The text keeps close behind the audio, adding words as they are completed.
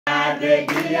birthday,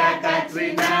 dear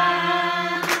Katrina.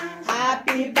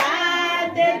 Happy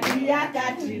birthday, dear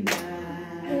Katrina.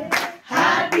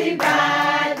 Happy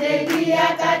birthday,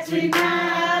 dear Katrina.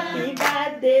 Happy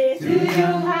birthday to you.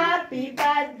 Happy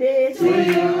birthday to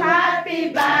you. Happy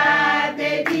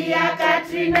birthday, dear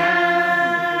Katrina.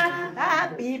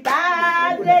 Happy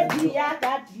birthday, dear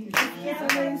Katrina.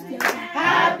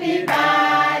 Happy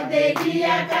birthday,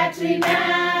 dear Katrina.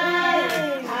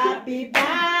 Happy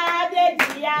birthday,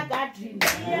 dear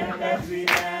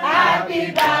Katrina. Happy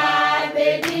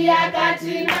birthday, dear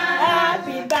Katrina.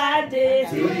 Happy birthday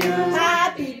to you.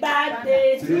 Happy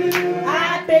birthday to you.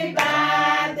 Happy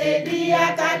birthday, dear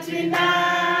Katrina.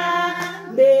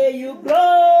 May you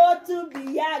grow to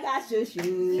be a gashosho.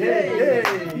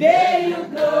 May you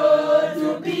grow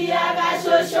to be a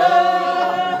gashosho.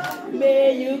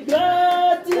 May you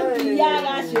grow to be a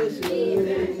gashosho.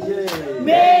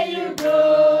 May you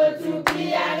grow to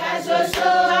be a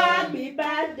gashosho. Happy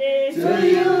birthday to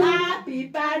you. Happy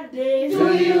birthday to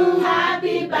you.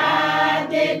 Happy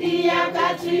birthday, dear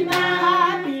Katrina.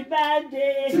 Happy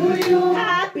birthday to you.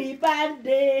 Happy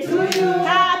birthday to you.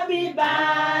 Happy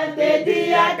birthday,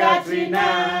 dear Katrina.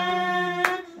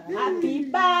 Happy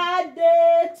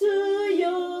birthday to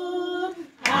you.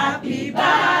 Happy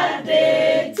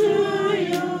birthday to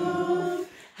you.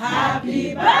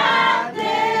 Happy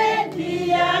birthday,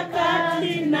 dear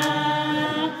Katrina.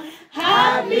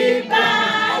 Happy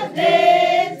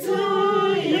birthday to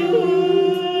you.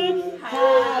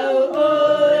 How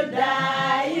old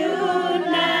are you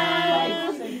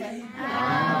now?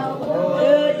 How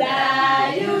old are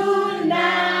you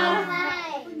now?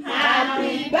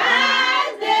 Happy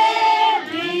birthday,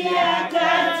 dear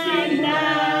Katrina.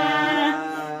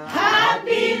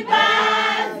 Happy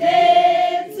birthday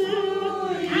to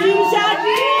you.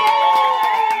 Happy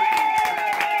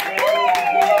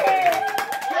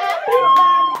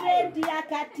birthday, dear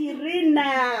Katrina.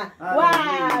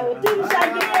 Wow,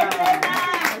 tumshangilie tena.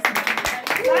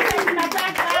 Sasa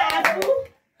tunataka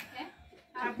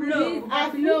Afro.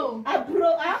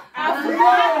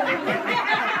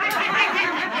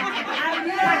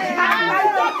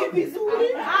 Haitoki vizuri.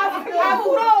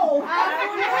 Afro.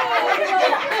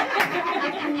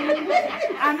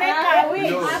 Make a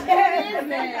wish.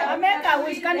 Make a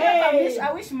wish. Can you make a wish? I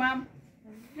wish, mom.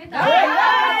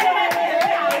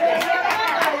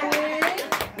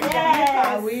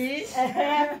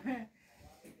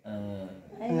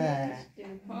 Yes.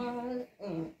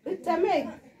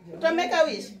 Make a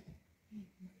wish.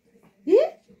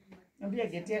 Nambia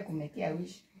getia kumekea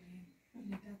wish.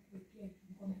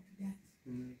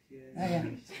 Haya.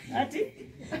 Ati?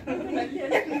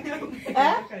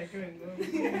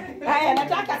 Haya,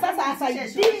 nataka sasa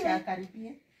asaidiwe.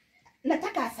 Karibia.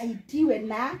 Nataka asaidiwe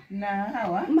na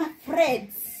hawa my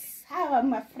friends. Hawa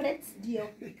my friends ndio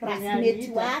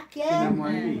classmate wake.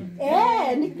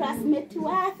 Ni classmate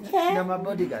wake. Na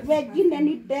bodyguard. Wengine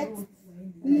ni date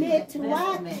mate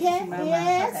wake.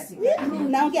 Yes.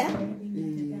 Naongea?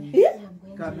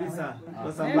 Kabisa.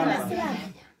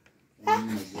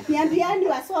 Niambiani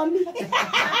wasomi.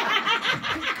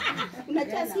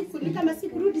 Unajua siku ni kama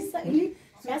siku rudi saa 8.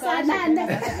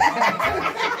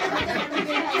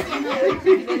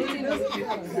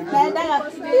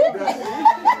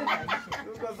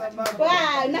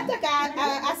 Nataka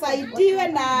asaidiwe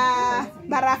na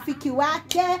marafiki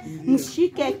wake,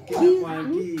 mshike ki.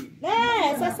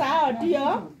 Sasa hao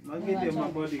ndio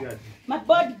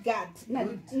mabodyguard.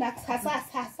 Na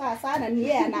sasa sana ni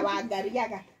yeye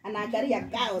anaangalia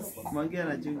girls. Mwangia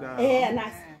anachunga.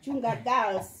 Anachunga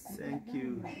girls. Thank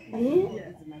you.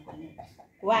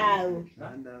 Wow.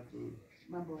 Wonderful.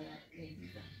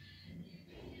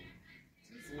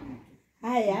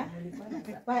 Haya.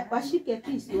 Washike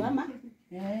kisu ama?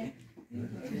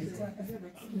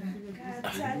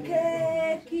 Kata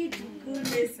keki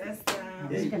tukule sasa.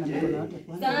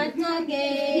 Kata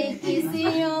keki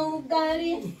sio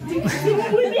ugali.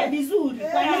 Simulie vizuri.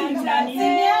 Kwa nini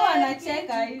mnanielewa?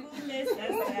 Wanacheka hivi.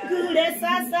 Kule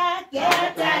sasa.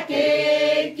 Kata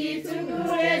keki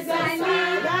tukule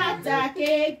sasa. Kata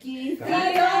keki.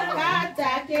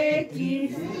 Kata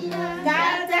keki.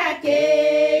 Kata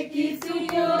keki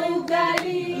sio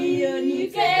ugali. Hiyo ni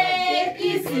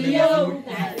keki sio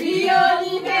ugali. Hiyo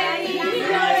ni keki.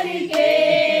 Hiyo ni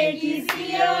keki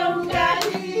sio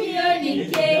ugali. Hiyo ni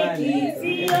keki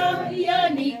sio. Hiyo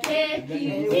ni keki.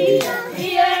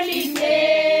 Hiyo ni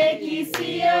keki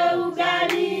sio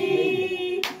ugali.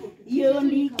 Hiyo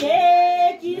ni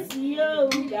keki sio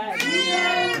ugali.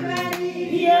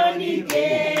 Hiyo ni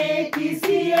keki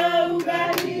sio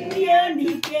ugali. Hiyo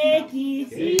ni keki.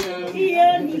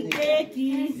 Hiyo ni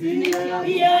keki.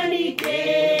 Hiyo ni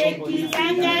keki. Hiyo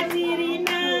ni keki.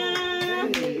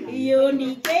 Iyo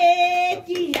ni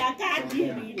keki ya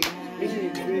Katirina.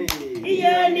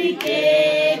 Iyo ni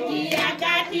keki ya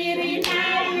Katirina.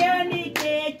 Iyo ni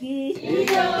keki.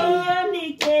 Iyo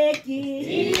ni keki.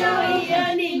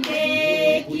 Iyo ni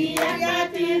keki ya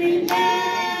Katirina.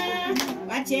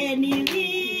 Wacheni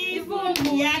wivu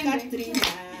ni ya Katrina.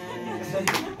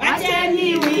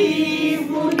 Wacheni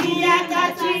wivu ni ya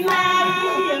Katrina.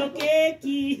 Iyo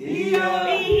keki.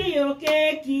 Iyo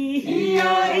keki.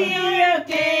 Iyo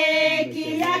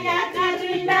keki ya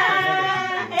Katrina.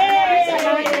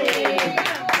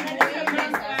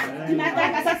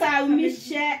 Tunataka sasa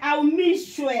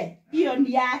aumishwe. Hiyo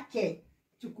ni yake.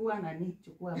 Chukua nani?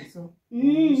 Chukua mso.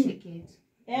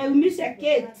 Umishe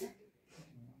keti.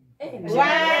 Wow.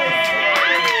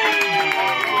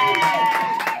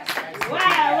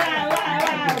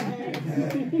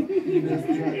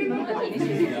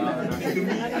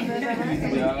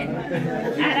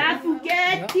 Alafu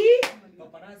keki.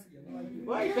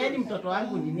 Wewe ipeni mtoto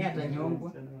wangu nini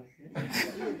atanyongwa.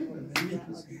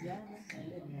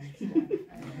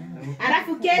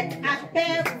 Alafu keki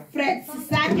ape friends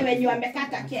zake wenye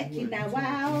wamekata keki na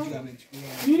wao.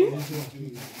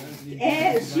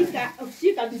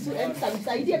 Shika vizuri,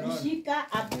 msaidie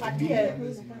kushika, apatie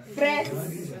friends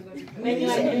wenye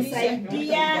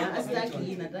wamemsaidia.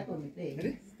 Sitaki, nataka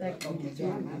unipe. Sitaki.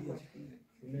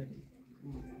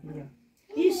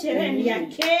 Hii sherehe ni ya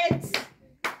keki.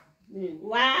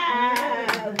 Wow.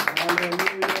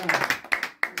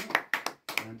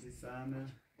 Asante sana.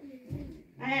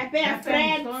 Haya, pea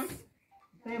friends.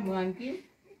 Pe mwangi.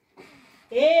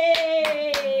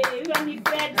 Huyo ni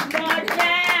Fred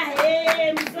moja.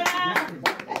 Msa.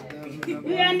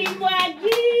 Huyo ni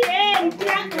Mwagi.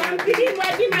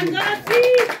 Mwagi mangofi.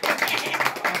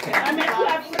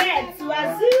 Wamekuwa friends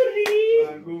wazuri.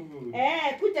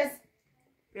 Kuja.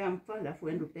 Pea mpa alafu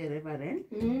endo pe reverend.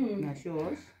 Na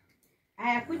shows.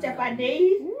 Haya, kuja pande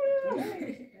hii.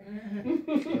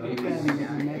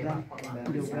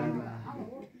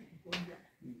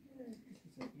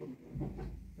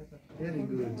 Very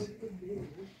good.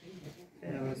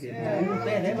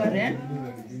 Okay. Reverend.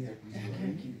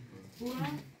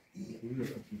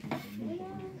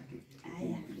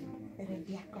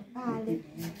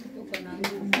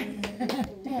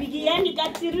 Pigiani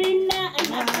Katrina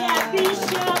anapea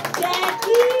Bishop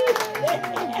keki.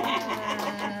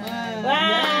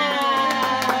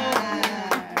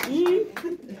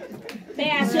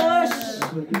 Pea sauce.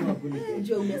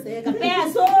 Jo umeseka.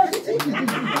 Pea sauce.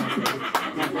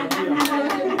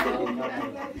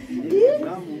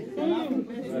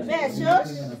 Pea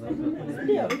sauce.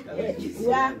 Ndio.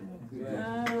 Chukua.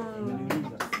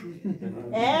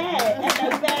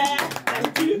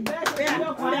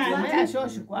 Pea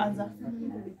shosh kwanza.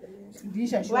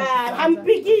 Sidisha shosh.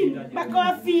 Hampigi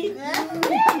makofi.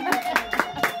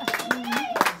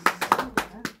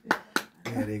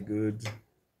 Very good.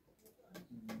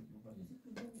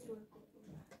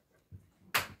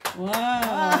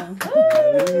 Wow.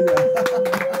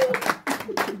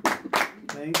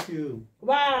 Thank you.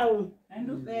 Wow.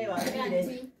 Endo pe wa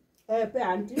vile. Pe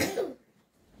auntie.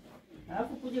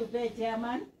 Alafu kuja upe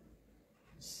chairman.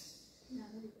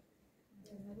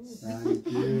 Thank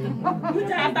you.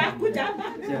 Kuja hapa.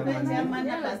 Chairman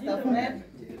na Pastor Fred.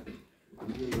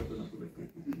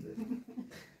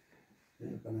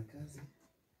 Pana kazi.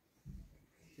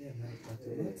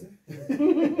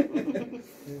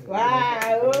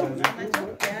 Wow.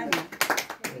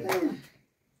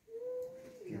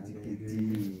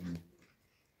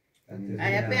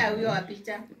 Aya pea huyo wa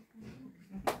picha.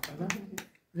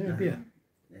 Mimi pia.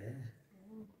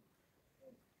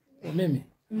 Mimi.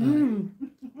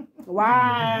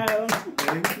 Wow.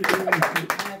 Thank you.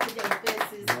 Anakuja upe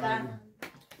sister.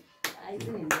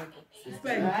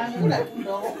 Kula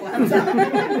kidogo kwanza.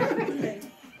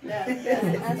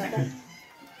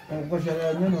 Kwa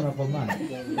sherehe neno unapomana.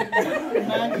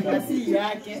 Nani basi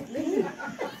yake.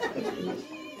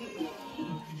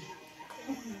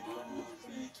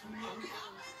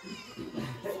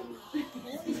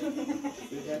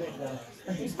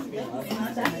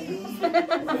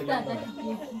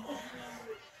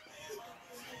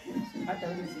 Hata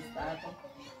huyu sister hapo.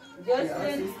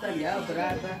 Sister ya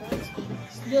brother.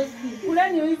 Kula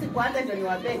ni hizi kwanza ndio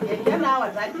niwape keki. Tena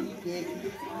hawataki hii keki.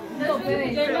 Ndio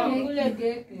pewe kule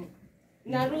keki.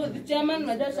 Na Ruth chairman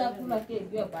unajua chakula keki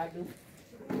hiyo bado.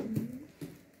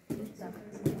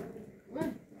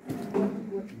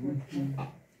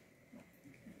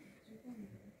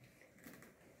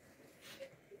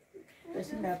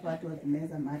 Tashinda hapa watu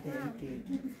wakimeza mate ya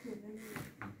keki.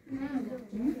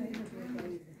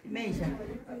 Meisha.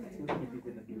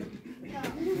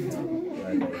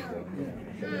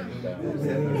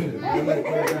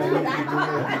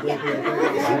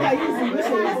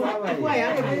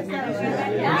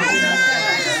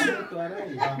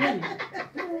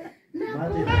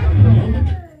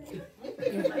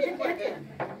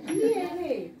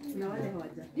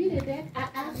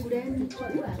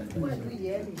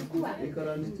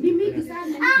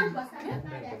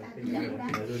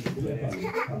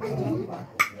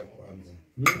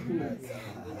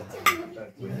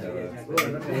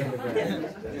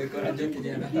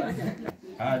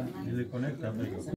 Nilikonekta